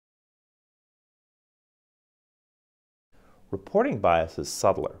Reporting bias is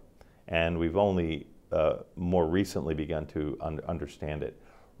subtler, and we've only more recently begun to understand it.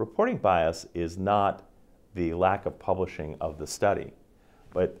 Reporting bias is not the lack of publishing of the study,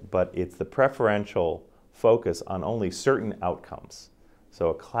 but it's the preferential focus on only certain outcomes. So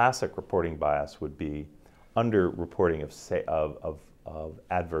a classic reporting bias would be under-reporting of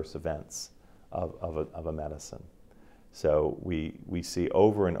adverse events of a medicine. So we see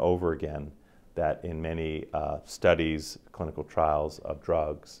over and over again that in many studies, clinical trials of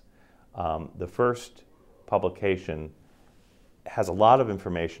drugs, the first publication has a lot of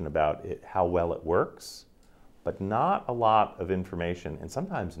information about how well it works, but not a lot of information, and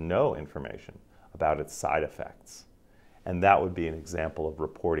sometimes no information, about its side effects. And that would be an example of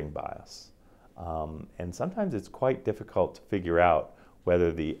reporting bias. And sometimes it's quite difficult to figure out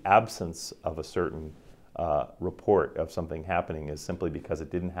whether the absence of a certain report of something happening is simply because it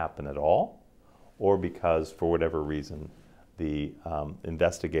didn't happen at all, or because, for whatever reason, the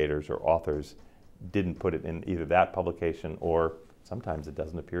investigators or authors didn't put it in either that publication, or sometimes it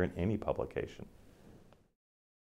doesn't appear in any publication.